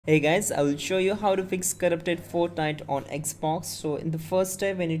Hey guys, I will show you how to fix corrupted Fortnite on Xbox. So in the first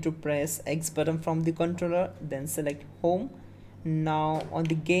step, we need to press X button from the controller, then select home. Now on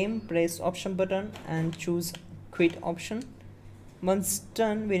the game, press option button and choose quit option. Once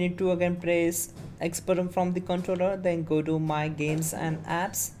done, we need to again press X button from the controller, then go to my games and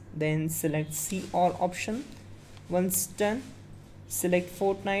apps, then select see all option. Once done, select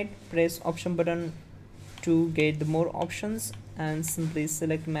Fortnite, press option button to get the more options and simply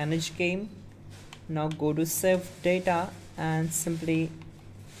select manage game. Now go to save data and simply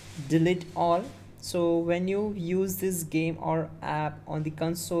delete all. So when you use this game or app on the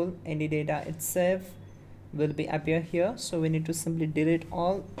console, any data it saved will be appear here. So we need to simply delete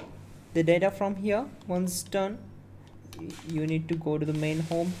all the data from here. Once done, you need to go to the main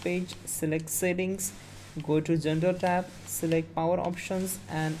home page, select settings, go to general tab, select power options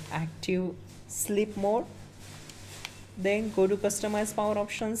and active sleep mode. Then go to customize power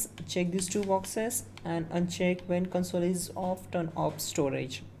options, check these two boxes and uncheck when console is off, turn off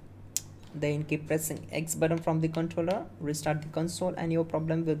storage. Then keep pressing X button from the controller, restart the console and your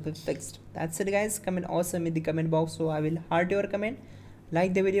problem will be fixed. That's it guys. Comment awesome in the comment box, so I will heart your comment,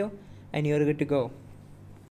 like the video and you're good to go.